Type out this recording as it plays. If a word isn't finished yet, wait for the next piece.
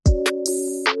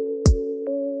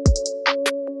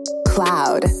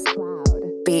Cloud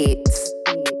Beats.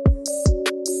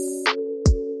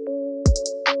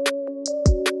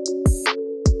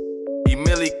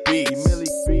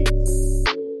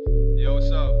 Yo, what's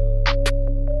up?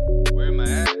 Where am I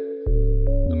at?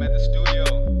 I'm at the studio.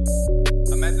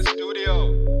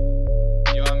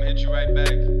 Yo, I'ma hit you right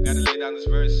back. Gotta lay down this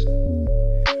verse.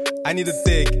 I need a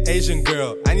thick Asian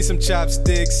girl. I need some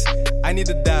chopsticks. I need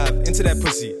to dive into that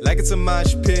pussy like it's a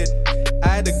mosh pit. I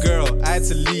had a girl, I had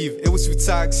to leave. It was too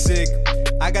toxic.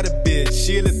 I got a bitch,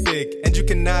 she a little thick, and you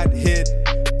cannot hit.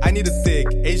 I need a thick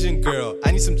Asian girl.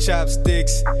 I need some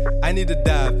chopsticks. I need to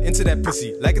dive into that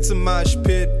pussy like it's a mosh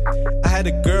pit. I had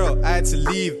a girl, I had to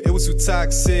leave. It was too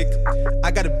toxic. I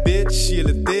got a bitch, she a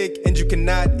little thick, and you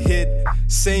cannot hit.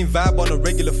 Same vibe on a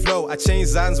regular flow. I change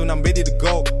signs when I'm ready to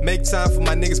go. Make time for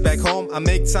my niggas back home. I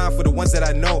make time for the ones that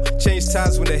I know. Change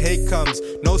times when the hate comes.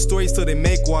 No stories till they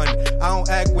make one. I don't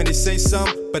act when they say some,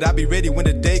 but I be ready when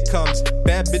the day comes.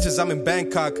 Bad bitches, I'm in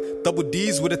Bangkok. Double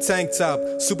D's with a tank top.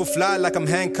 Super fly like I'm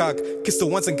Hancock. Kissed her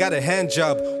once and got a hand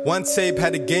job. One tape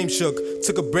had the game shook.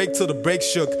 Took a break till the break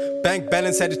shook. Bank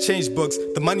balance had to change books.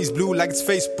 The money's blue like it's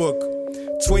Facebook.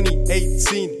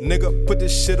 2018, nigga, put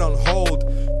this shit on hold.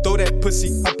 Throw that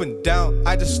pussy up and down,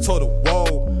 I just told her,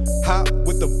 whoa. Hot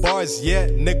with the bars, yeah,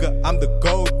 nigga, I'm the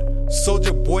GOAT.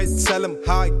 Soldier boy, tell him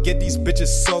how I get these bitches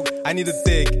soaked. I need a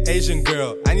thick Asian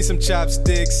girl, I need some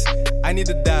chopsticks. I need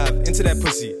to dive into that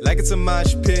pussy like it's a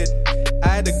mosh pit. I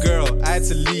had a girl, I had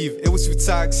to leave, it was too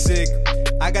toxic.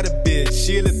 I got a bitch,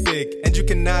 she a little thick, and you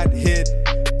cannot hit.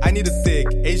 I need a thick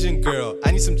Asian girl, I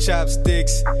need some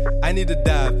chopsticks. I need to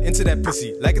dive into that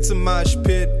pussy like it's a mosh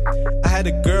pit. I had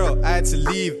a girl, I had to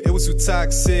leave, it was too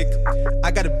toxic. I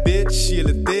got a bitch, she a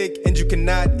little thick, and you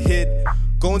cannot hit.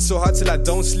 Going so hard till I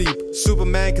don't sleep.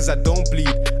 Superman cause I don't bleed.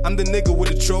 I'm the nigga with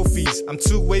the trophies. I'm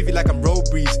too wavy like I'm road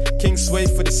breeze. King sway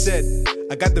for the set.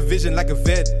 I got the vision like a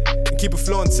vet. And keep it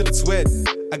flowing till it's wet.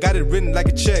 I got it written like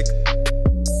a check.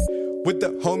 With the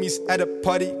homies at a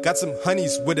party, got some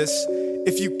honeys with us.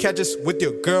 If you catch us with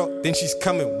your girl, then she's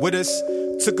coming with us.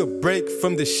 Took a break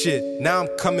from the shit, now I'm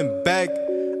coming back.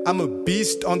 I'm a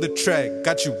beast on the track,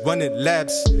 got you running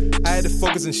laps. I had to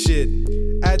focus on shit,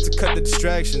 I had to cut the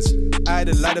distractions. I had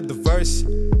to light up the verse,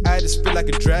 I had to spit like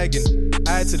a dragon.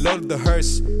 I had to load up the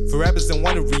hearse, for rappers that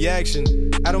want a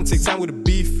reaction. I don't take time with a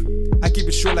beef, I keep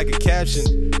it short like a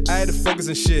caption. I had to focus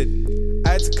on shit,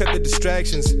 I had to cut the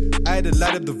distractions. I had to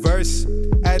light up the verse,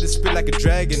 I had to spit like a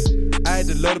dragon. I had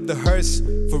to load up the hearse,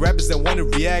 for rappers that want a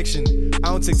reaction. I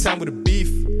don't take time with a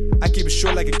beef, I keep it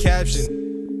short like a caption.